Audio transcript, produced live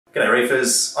G'day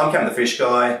Reefers, I'm Cam the Fish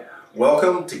Guy.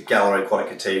 Welcome to Gallery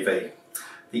Aquatica TV.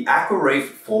 The Aquareef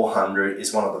 400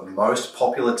 is one of the most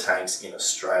popular tanks in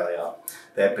Australia.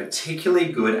 They're particularly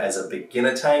good as a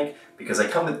beginner tank because they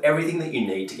come with everything that you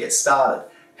need to get started.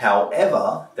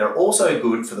 However, they're also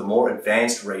good for the more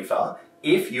advanced reefer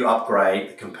if you upgrade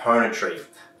the componentry.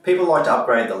 People like to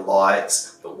upgrade the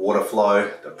lights, the water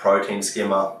flow, the protein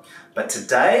skimmer. But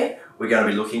today, we're going to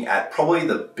be looking at probably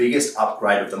the biggest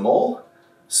upgrade of them all,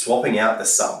 swapping out the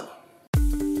sump.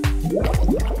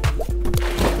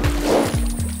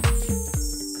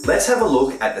 Let's have a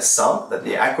look at the sump that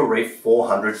the Aquareef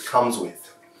 400 comes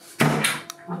with.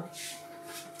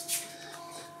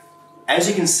 As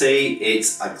you can see,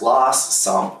 it's a glass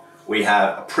sump. We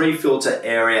have a pre-filter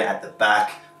area at the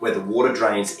back where the water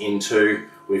drains into.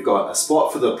 We've got a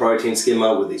spot for the protein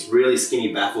skimmer with these really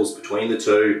skinny baffles between the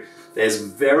two. There's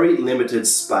very limited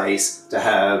space to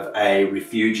have a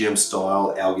refugium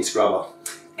style algae scrubber.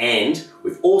 And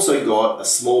we've also got a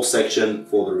small section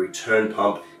for the return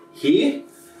pump here,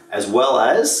 as well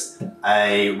as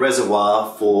a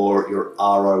reservoir for your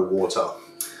RO water.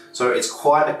 So it's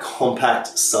quite a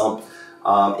compact sump.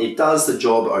 It does the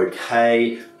job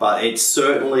okay, but it's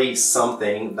certainly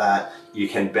something that you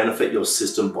can benefit your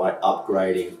system by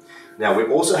upgrading. Now we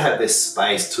also have this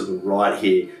space to the right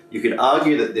here. You could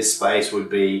argue that this space would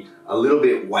be a little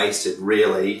bit wasted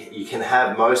really. You can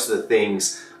have most of the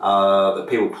things that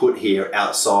people put here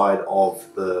outside of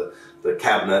the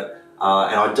cabinet.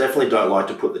 And I definitely don't like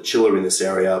to put the chiller in this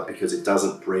area because it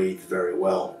doesn't breathe very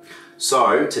well.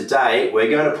 So today we're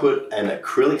going to put an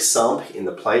acrylic sump in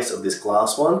the place of this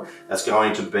glass one. That's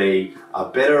going to be a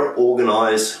better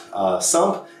organized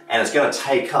sump, and it's going to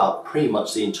take up pretty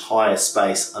much the entire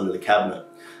space under the cabinet.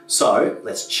 So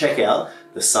let's check out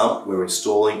the sump we're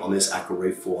installing on this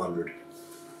Aquareef 400.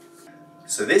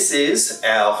 So this is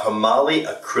our Hmahli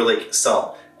acrylic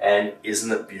sump, and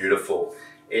isn't it beautiful?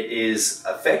 It is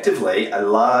effectively a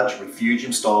large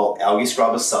refugium style algae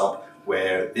scrubber sump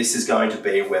where this is going to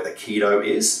be where the keto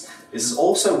is. This is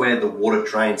also where the water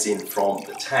drains in from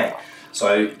the tank.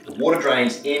 So the water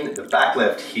drains in the back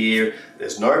left here.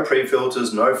 There's no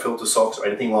pre-filters, no filter socks or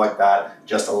anything like that,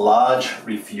 just a large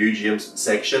refugium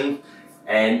section.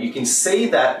 And you can see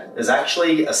that there's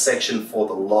actually a section for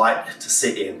the light to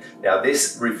sit in. Now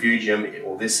this refugium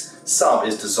or this sump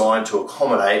is designed to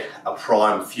accommodate a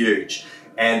prime fuge.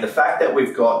 And the fact that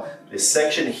we've got this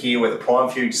section here where the prime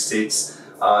fuge sits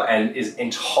and is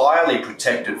entirely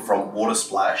protected from water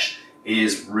splash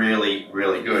is really,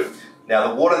 really good. Now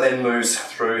the water then moves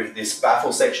through this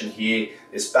baffle section here.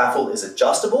 This baffle is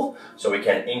adjustable, so we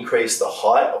can increase the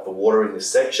height of the water in this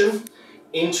section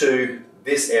into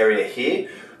this area here.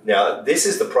 Now this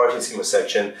is the protein skimmer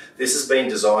section. This has been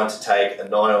designed to take a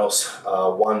NIOS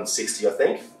 160, I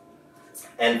think.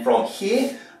 And from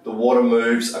here, the water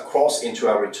moves across into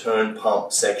our return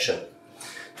pump section.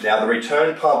 Now the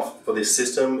return pump for this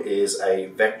system is a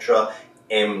Vectra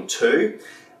M2,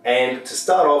 and to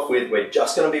start off with, we're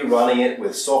just going to be running it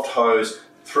with soft hose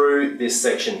through this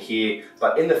section here,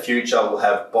 but in the future we'll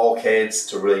have bulkheads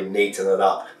to really neaten it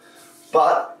up.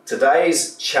 But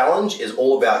today's challenge is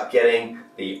all about getting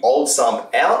the old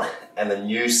sump out and the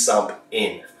new sump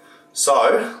in.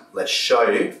 So let's show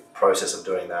you the process of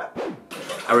doing that.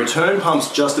 Our return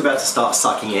pump's just about to start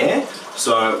sucking air,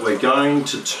 so we're going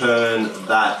to turn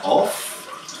that off.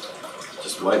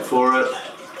 Just wait for it.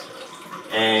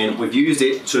 And we've used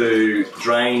it to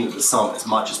drain the sump as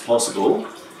much as possible.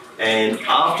 And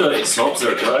after it stops,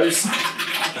 there it goes.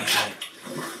 Okay.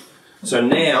 So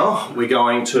now we're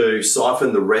going to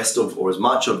siphon the rest of, or as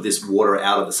much of this water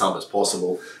out of the sump as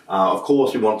possible. Of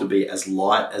course, we want it to be as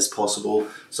light as possible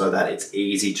so that it's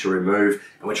easy to remove.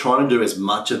 And we're trying to do as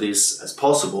much of this as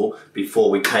possible before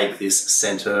we take this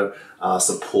center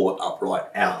support upright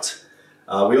out.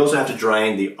 We also have to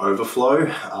drain the overflow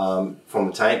from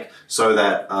the tank so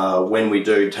that when we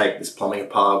do take this plumbing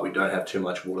apart, we don't have too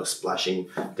much water splashing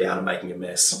down and making a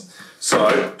mess.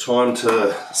 So, time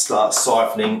to start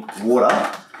siphoning water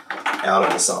out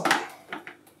of the sump.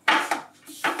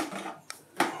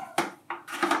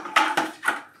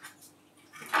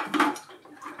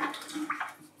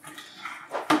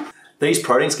 These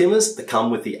protein skimmers that come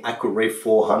with the Aquareef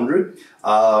 400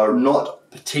 are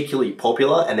not particularly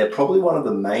popular, and they're probably one of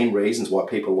the main reasons why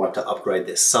people like to upgrade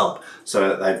their sump so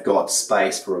that they've got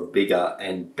space for a bigger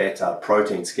and better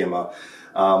protein skimmer.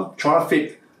 Trying to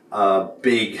fit a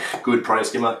big, good protein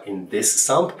skimmer in this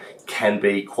sump can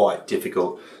be quite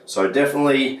difficult. So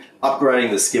definitely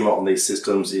upgrading the skimmer on these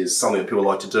systems is something that people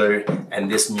like to do,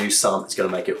 and this new sump is going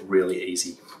to make it really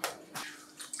easy.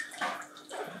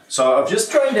 So I've just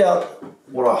drained out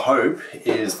what I hope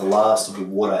is the last of the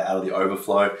water out of the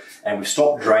overflow, and we've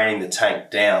stopped draining the tank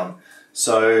down.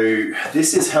 So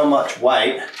this is how much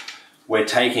weight we're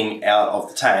taking out of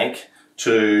the tank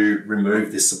to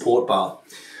remove this support bar.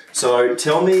 So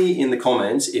tell me in the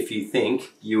comments if you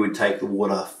think you would take the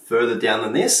water further down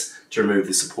than this to remove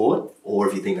the support, or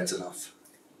if you think that's enough.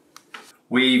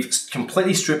 We've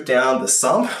completely stripped down the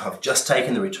sump. I've just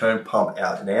taken the return pump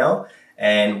out now,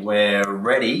 and we're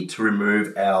ready to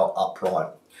remove our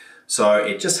upright. So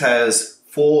it just has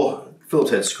 4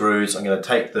 fillet head screws. I'm going to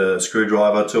take the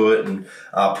screwdriver to it and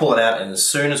pull it out, and as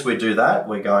soon as we do that,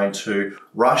 we're going to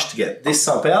rush to get this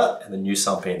sump out and the new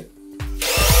sump in.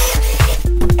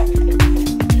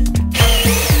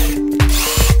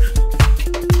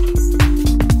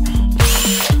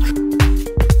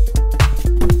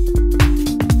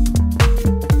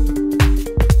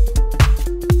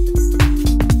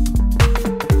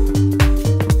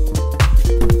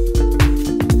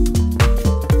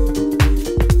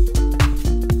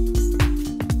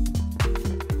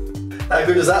 How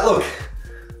good does that look?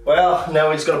 Well, now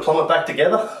we just got to plumb it back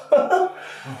together.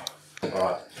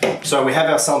 Alright, so we have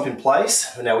our sump in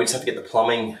place, and now we just have to get the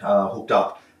plumbing hooked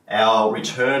up. Our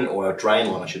return, or our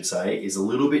drain line I should say, is a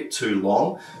little bit too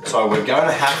long, so we're going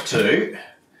to have to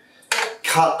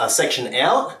cut a section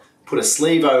out, put a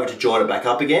sleeve over to join it back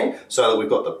up again, so that we've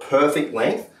got the perfect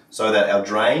length, so that our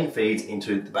drain feeds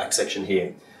into the back section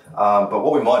here. But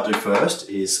what we might do first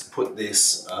is put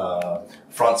this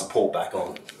front support back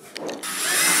on.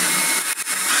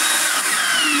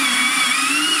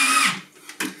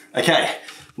 Okay,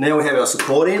 now we have our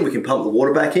support in, we can pump the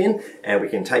water back in, and we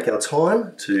can take our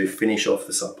time to finish off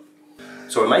the sump.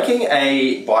 So we're making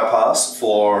a bypass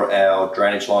for our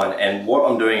drainage line, and what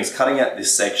I'm doing is cutting out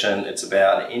this section. It's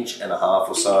about 1.5 inches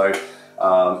or so,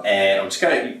 and I'm just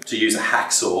going to use a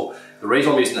hacksaw. The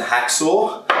reason I'm using the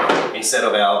hacksaw instead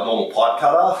of our normal pipe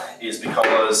cutter is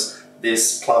because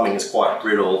this plumbing is quite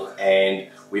brittle, and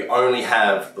we only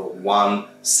have the one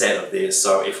set of this,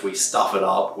 so if we stuff it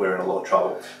up, we're in a lot of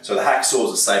trouble. So the hacksaw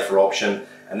is a safer option,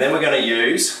 and then we're going to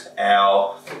use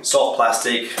our soft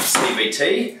plastic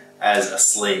CVT as a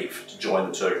sleeve to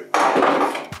join the two.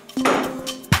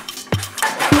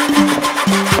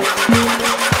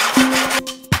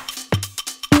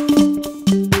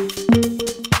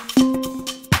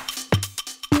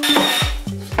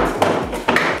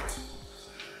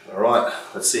 All right,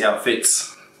 let's see how it fits.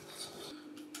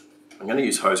 I'm going to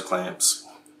use hose clamps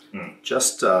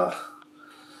just to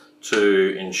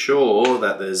ensure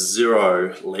that there's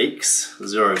 0 leaks,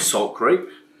 0 salt creep.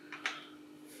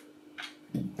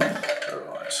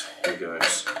 Alright, here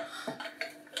goes.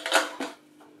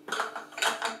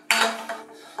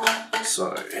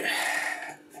 So,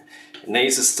 it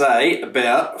needs to stay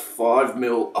about 5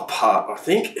 mil apart, I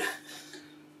think.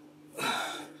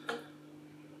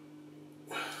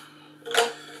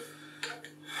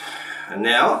 And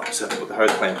now, just have to put the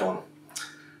hose clamp on.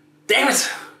 Damn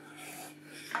it!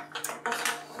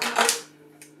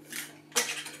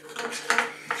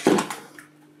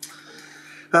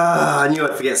 I knew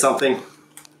I'd forget something.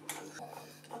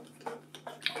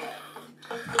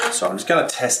 So I'm just going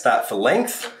to test that for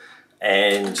length,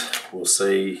 and we'll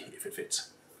see if it fits.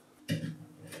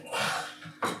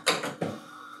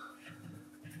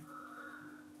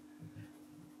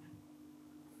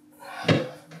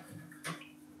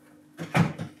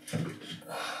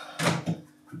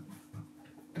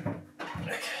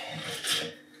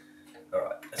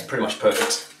 Pretty much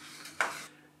perfect.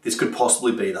 This could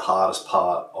possibly be the hardest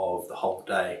part of the whole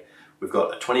day. We've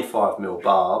got a 25 mil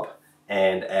barb,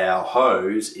 and our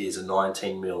hose is a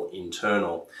 19 mil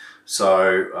internal.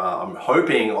 So I'm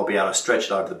hoping I'll be able to stretch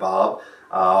it over the barb.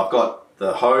 I've got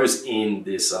the hose in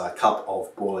this cup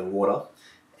of boiling water,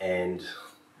 and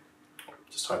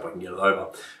just hope I can get it over.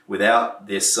 Without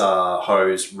this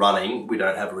hose running, we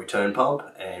don't have a return pump,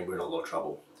 and we're in a lot of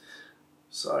trouble.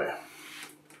 So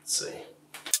let's see.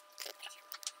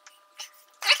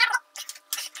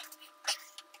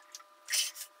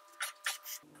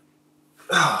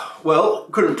 Well,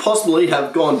 couldn't possibly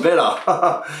have gone better.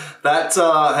 That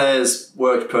has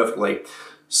worked perfectly.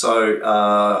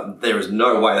 So there is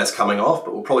no way that's coming off,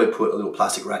 but we'll probably put a little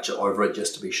plastic ratchet over it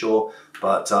just to be sure.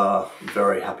 But I'm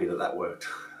very happy that that worked.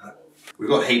 We've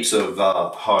got heaps of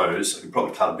hose. I can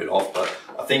probably cut a bit off, but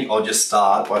I think I'll just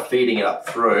start by feeding it up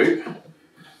through.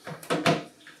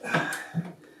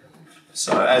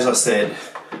 So as I said,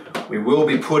 we will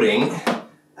be putting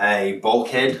a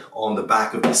bulkhead on the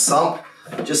back of this sump,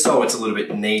 just so it's a little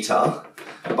bit neater.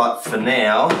 But for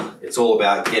now, it's all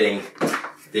about getting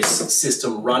this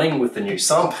system running with the new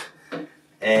sump,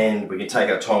 and we can take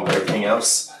our time with everything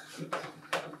else.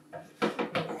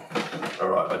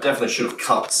 I definitely should have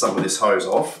cut some of this hose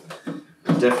off.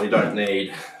 Definitely don't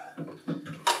need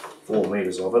 4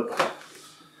 meters of it.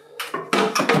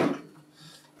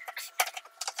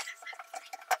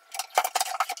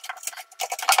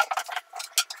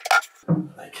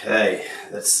 Okay,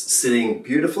 that's sitting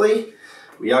beautifully.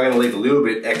 We are going to leave a little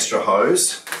bit extra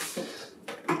hose,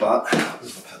 but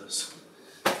where's my paddles?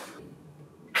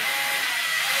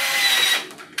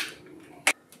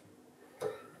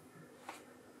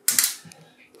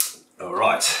 All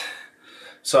right,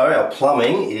 so our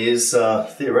plumbing is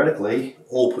theoretically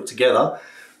all put together.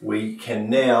 We can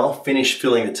now finish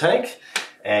filling the tank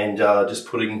and just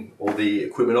putting all the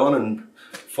equipment on and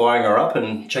firing her up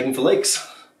and checking for leaks.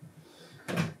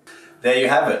 There you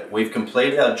have it. We've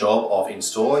completed our job of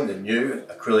installing the new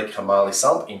acrylic Hmahli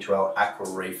sump into our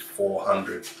Aquareef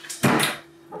 400.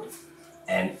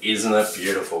 And isn't it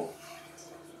beautiful?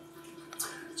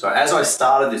 So as I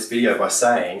started this video by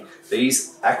saying,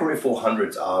 these Aquareef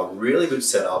 400s are really good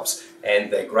setups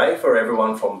and they're great for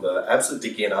everyone from the absolute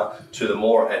beginner to the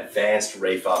more advanced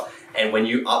reefer. And when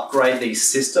you upgrade these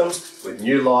systems with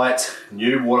new light,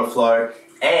 new water flow,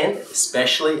 and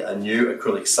especially a new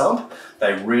acrylic sump,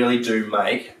 they really do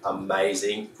make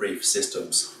amazing reef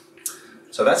systems.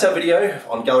 So that's our video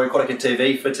on Gallery Aquatica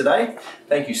TV for today.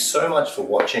 Thank you so much for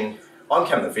watching. I'm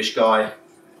Cam the Fish Guy.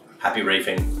 Happy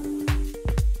reefing.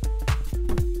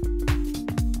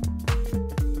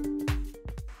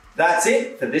 That's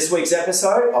it for this week's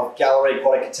episode of Gallery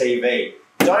Aquatica TV.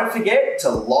 Don't forget to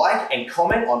like and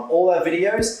comment on all our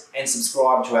videos and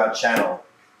subscribe to our channel.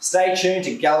 Stay tuned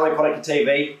to Gallery Aquatica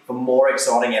TV for more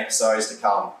exciting episodes to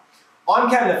come. I'm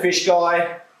Cam the Fish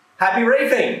Guy. Happy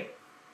reefing!